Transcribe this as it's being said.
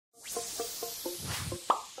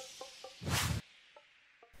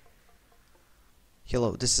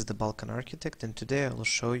Hello, this is the Balkan Architect, and today I will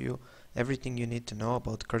show you everything you need to know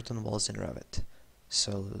about curtain walls in Revit.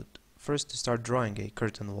 So first, to start drawing a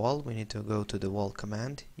curtain wall, we need to go to the wall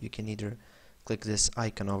command. You can either click this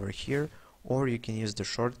icon over here, or you can use the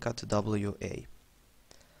shortcut WA.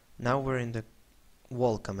 Now we're in the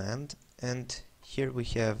wall command, and here we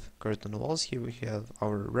have curtain walls, here we have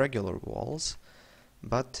our regular walls,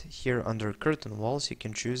 but here under curtain walls you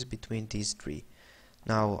can choose between these three.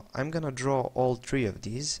 Now I'm gonna draw all three of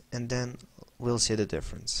these and then we'll see the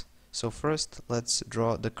difference. So first let's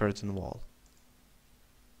draw the curtain wall.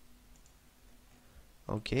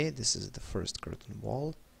 Okay, this is the first curtain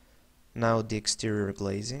wall. Now the exterior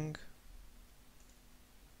glazing.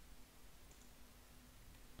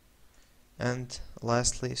 And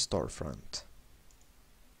lastly, storefront.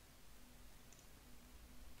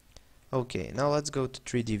 Okay, now let's go to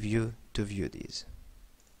 3D view to view these.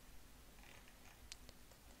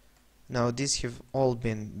 Now these have all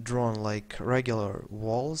been drawn like regular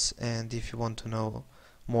walls, and if you want to know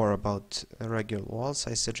more about regular walls,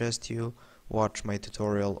 I suggest you watch my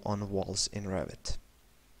tutorial on walls in Revit.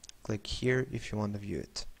 Click here if you want to view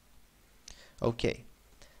it. Okay,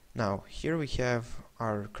 now here we have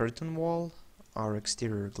our curtain wall, our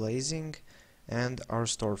exterior glazing, and our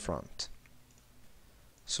storefront.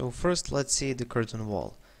 So first let's see the curtain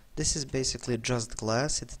wall. This is basically just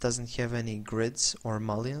glass, it doesn't have any grids or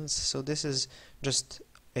mullions, so this is just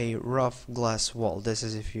a rough glass wall. This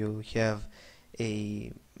is if you have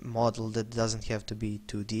a model that doesn't have to be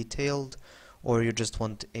too detailed, or you just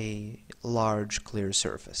want a large clear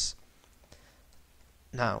surface.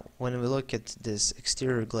 Now, when we look at this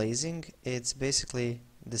exterior glazing, it's basically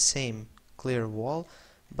the same clear wall,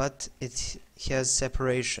 but it has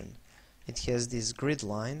separation. It has these grid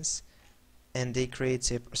lines, and they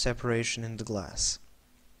create separation in the glass.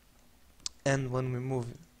 And when we move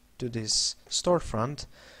to this storefront,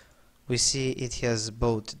 we see it has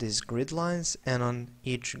both these grid lines, and on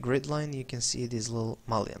each grid line you can see these little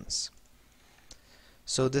mullions.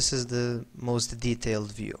 So this is the most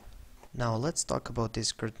detailed view. Now let's talk about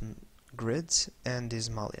these curtain grids and these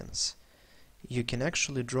mullions. You can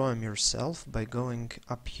actually draw them yourself by going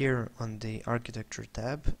up here on the Architecture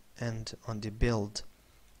tab and on the Build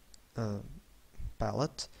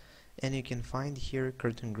palette, and you can find here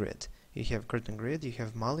curtain grid. You have curtain grid, you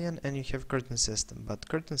have mullion, and you have curtain system, but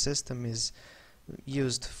curtain system is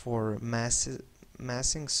used for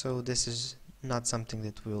massing, so this is not something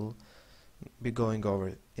that we'll be going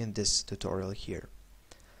over in this tutorial here.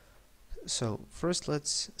 So first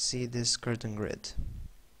let's see this curtain grid.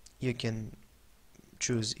 You can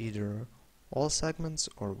choose either all segments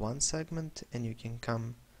or one segment, and you can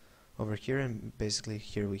come over here, and basically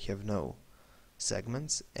here we have no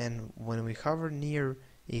segments, and when we hover near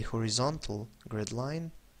a horizontal grid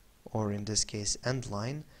line, or in this case end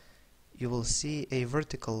line, you will see a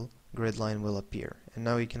vertical grid line will appear, and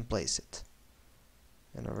now you can place it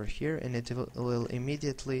and over here, and it will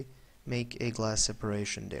immediately make a glass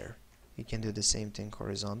separation there. You can do the same thing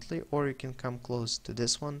horizontally, or you can come close to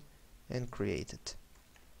this one and create it.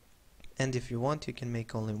 And if you want, you can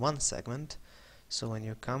make only one segment, so when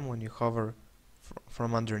you hover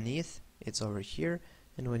from underneath, it's over here,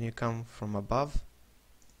 and when you come from above,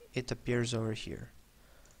 it appears over here.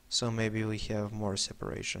 So maybe we have more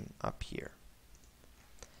separation up here.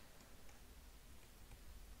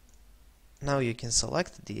 Now you can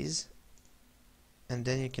select these, and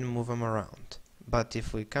then you can move them around. But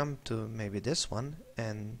if we come to maybe this one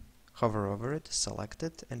and hover over it, select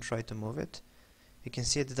it, and try to move it, you can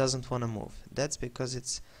see it doesn't want to move. That's because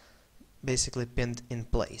it's basically pinned in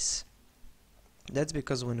place. That's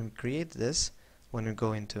because when we create this, when we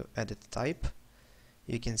go into edit type,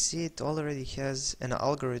 you can see it already has an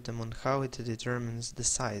algorithm on how it determines the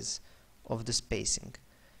size of the spacing.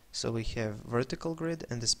 So we have vertical grid,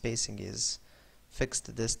 and the spacing is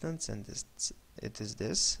fixed distance, and it is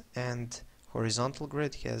this, and horizontal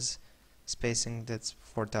grid has spacing that's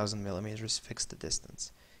 4000 millimeters fixed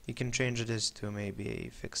distance. You can change this to maybe a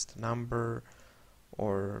fixed number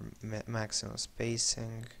or maximum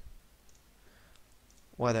spacing,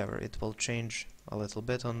 whatever. It will change a little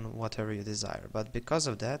bit on whatever you desire, but because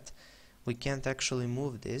of that we can't actually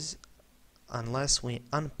move these unless we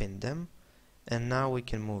unpin them, and now we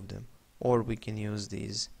can move them, or we can use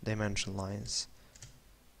these dimension lines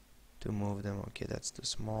to move them. Okay, that's too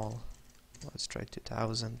small, let's try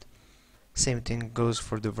 2000. Same thing goes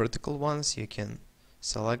for the vertical ones. You can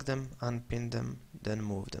select them, unpin them, then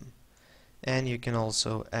move them, and you can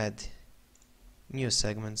also add new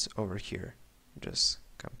segments over here. Just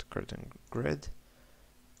come to curtain grid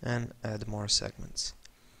and add more segments.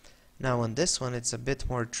 Now on this one it's a bit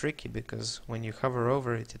more tricky because when you hover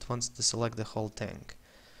over it, it wants to select the whole thing.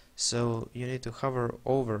 So you need to hover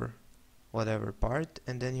over whatever part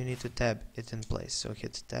and then you need to tab it in place. So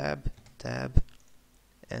hit tab, tab,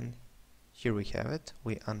 and here we have it.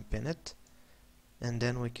 We unpin it and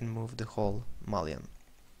then we can move the whole mullion.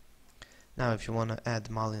 Now if you want to add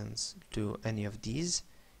mullions to any of these,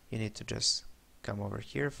 you need to just come over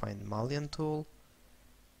here, find mullion tool,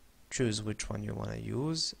 choose which one you want to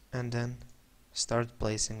use, and then start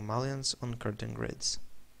placing mullions on curtain grids.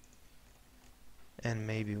 And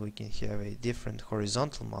maybe we can have a different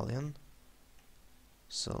horizontal mullion.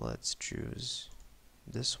 So let's choose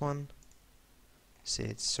this one. Say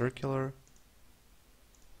it's circular.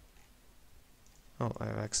 Oh,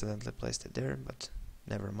 I've accidentally placed it there, but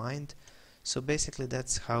never mind. So basically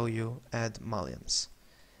that's how you add mullions.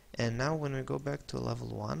 And now when we go back to level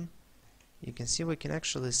 1, you can see we can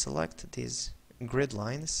actually select these grid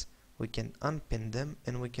lines, we can unpin them,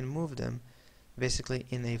 and we can move them basically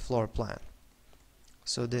in a floor plan.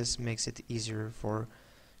 So this makes it easier for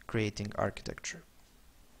creating architecture.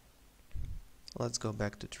 Let's go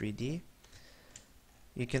back to 3D.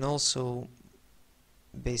 You can also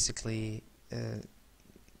basically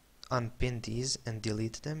unpin these and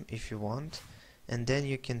delete them if you want, and then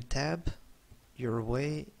you can tab your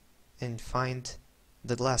way and find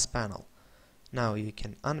the glass panel. Now you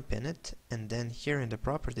can unpin it, and then here in the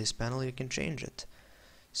properties panel you can change it.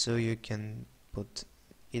 So you can put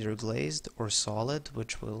either glazed or solid,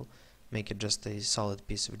 which will make it just a solid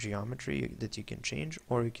piece of geometry that you can change,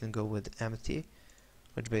 or you can go with empty,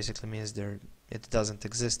 which basically means it doesn't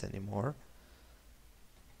exist anymore.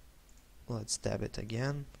 Let's tab it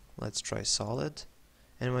again. Let's try solid.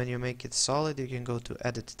 And when you make it solid, you can go to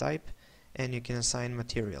edit type and you can assign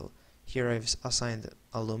material. Here I've assigned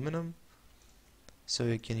aluminum, so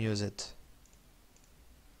you can use it.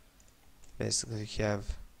 Basically you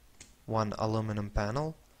have one aluminum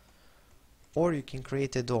panel, or you can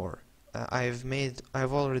create a door. I've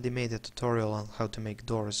already made a tutorial on how to make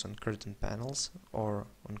doors on curtain panels or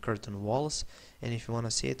on curtain walls, and if you want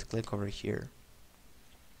to see it, click over here.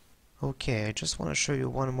 Okay, I just want to show you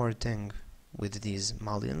one more thing with these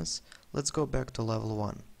mullions. Let's go back to level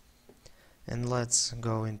 1 and let's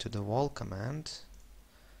go into the wall command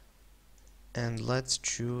and let's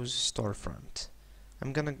choose storefront.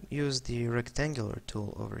 I'm gonna use the rectangular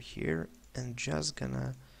tool over here and just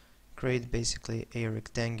gonna create basically a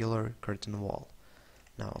rectangular curtain wall.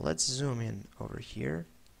 Now let's zoom in over here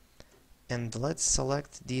and let's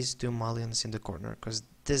select these two mullions in the corner, because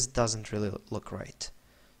this doesn't really look right.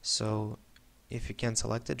 So if you can't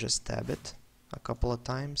select it, just tab it a couple of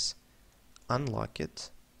times, unlock it,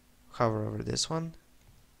 hover over this one,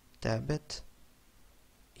 tab it,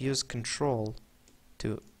 use Control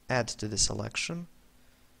to add to the selection,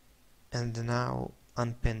 and now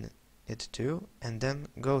unpin it too, and then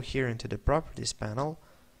go here into the properties panel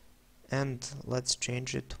and let's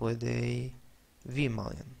change it with a V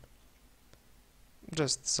mullion.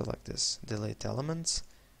 Just select this, delete elements,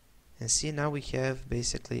 and see now we have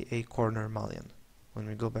basically a corner mullion. When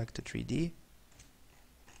we go back to 3D,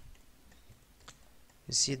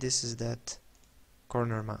 you see this is that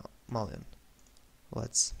corner mullion.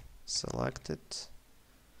 Let's select it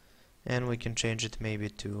and we can change it maybe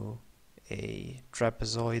to a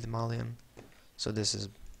trapezoid mullion. So this is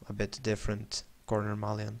a bit different corner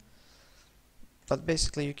mullion. But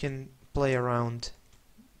basically you can play around,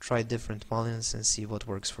 try different mullions and see what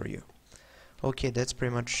works for you. Okay, that's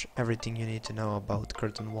pretty much everything you need to know about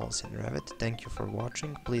curtain walls in Revit. Thank you for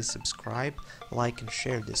watching. Please subscribe, like and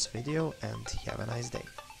share this video, and have a nice day.